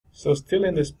So still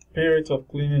in the spirit of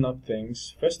cleaning up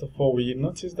things, first of all, we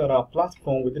noticed that our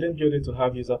platform, we didn't build it to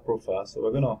have user profile. So we're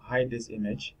going to hide this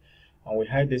image, and we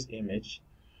hide this image.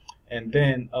 And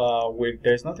then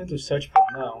there's nothing to search for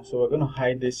now, so we're going to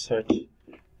hide this search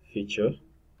feature.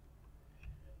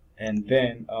 And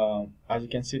then as you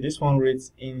can see, this one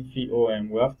reads InfoOM.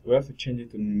 We have to change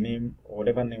it to name, or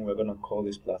whatever name we're going to call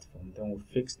this platform. Then we'll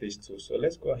fix this too. So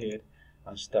let's go ahead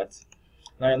and start.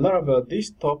 Now in Laravel, this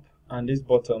top and this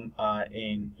bottom are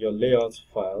in your layout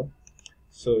file.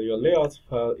 So your layout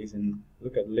file is in,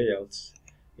 look at layouts,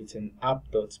 it's in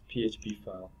app.php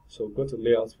file. So go to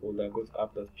layouts folder, go to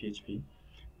app.php.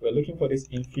 We're looking for this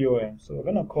InfoOM. So we're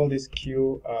going to call this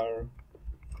QRCode,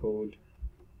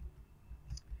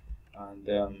 and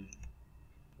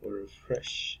we'll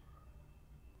refresh.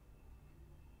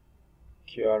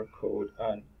 QRCode,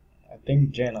 and I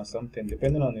think gen or something,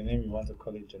 depending on the name you want to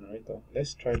call it, generator.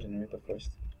 Let's try generator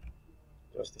first,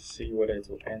 just to see whether it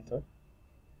will enter.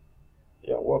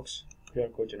 Yeah, it works.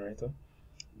 QRCode generator.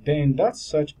 Then that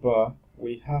search bar,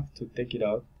 we have to take it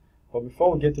out. But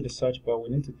before we get to the search bar, we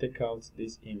need to take out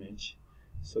this image.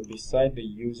 So beside the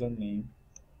username,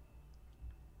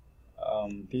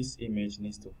 this image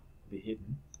needs to be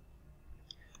hidden.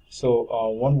 So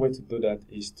one way to do that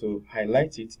is to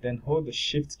highlight it, then hold the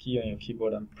shift key on your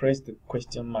keyboard and press the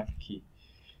question mark key.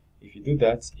 If you do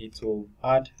that, it will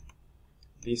add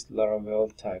these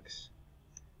Laravel tags.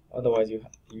 Otherwise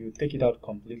you take it out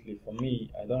completely. For me,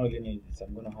 I don't really need it, so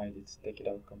I'm going to hide it, take it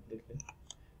out completely.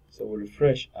 So we'll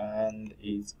refresh and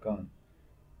it's gone.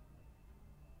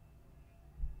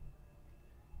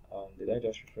 Did I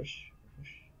just refresh?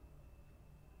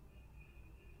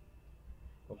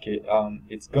 Okay,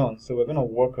 it's gone. So we're going to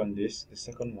work on this, the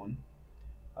second one.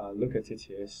 Look at it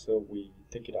here. So we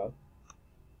take it out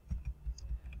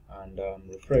and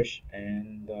refresh,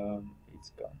 and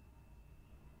it's gone.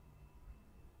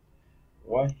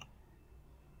 Why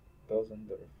doesn't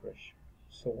the refresh?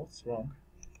 So what's wrong?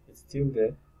 It's still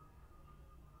there.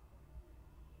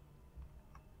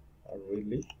 Oh,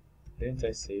 really? Didn't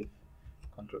I save?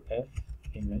 Ctrl F,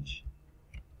 image.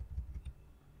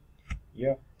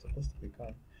 Yeah, it's supposed to be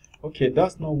gone. Okay,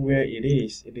 that's not where it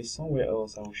is. It is somewhere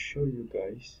else. I'll show you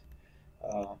guys.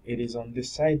 It is on the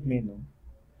side menu.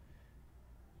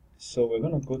 So we're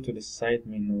gonna go to the side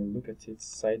menu. Look at it,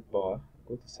 sidebar.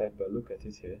 Go to sidebar. Look at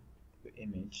it here. The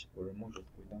image. We'll remove it.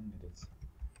 We don't need it.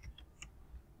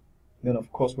 Then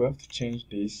of course we have to change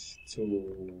this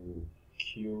to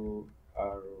QRCode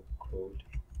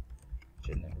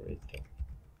generator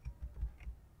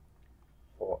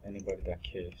for anybody that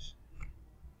cares.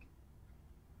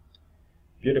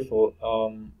 Beautiful.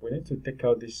 We need to take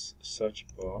out this search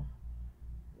bar.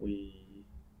 We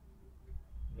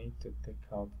need to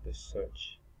take out the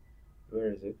search.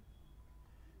 Where is it?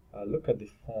 Look at the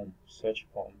form, search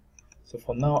form. So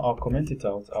for now, I'll comment it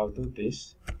out. I'll do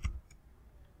this,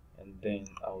 and then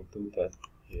I'll do that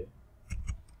here,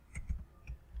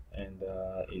 and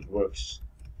it works.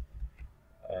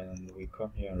 And we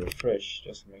come here and refresh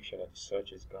just to make sure that the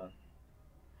search is gone.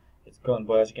 It's gone,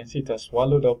 but as you can see, it has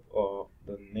swallowed up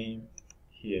the name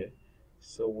here.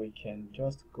 So we can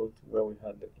just go to where we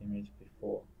had the image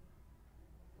before.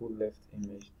 Full left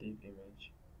image, deep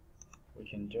image. We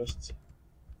can just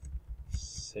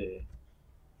say,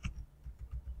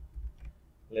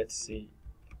 let's see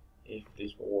if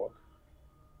this will work.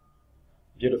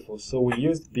 Beautiful. So we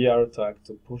used BR tag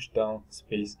to push down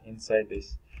space inside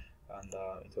this, and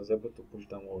it was able to push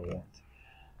down what we want.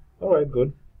 Alright,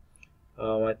 good.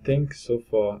 I think so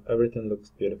far everything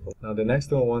looks beautiful. Now the next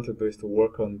thing we want to do is to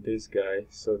work on this guy.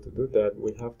 So to do that,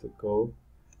 we have to go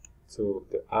to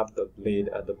the app.blade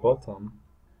at the bottom.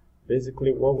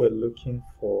 Basically what we're looking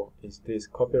for is this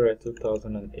copyright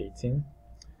 2018,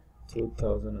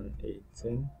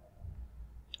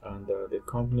 and the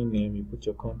company name, you put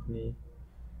your company,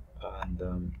 and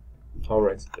all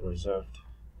rights reserved.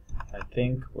 I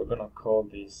think we're gonna call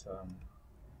this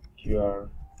QR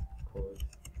code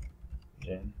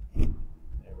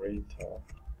generator,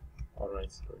 all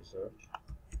rights reserved.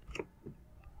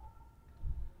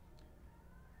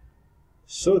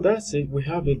 So that's it, we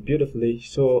have it beautifully.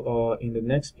 So in the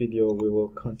next video we will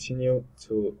continue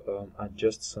to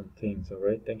adjust some things. All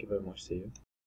right, thank you very much. See you.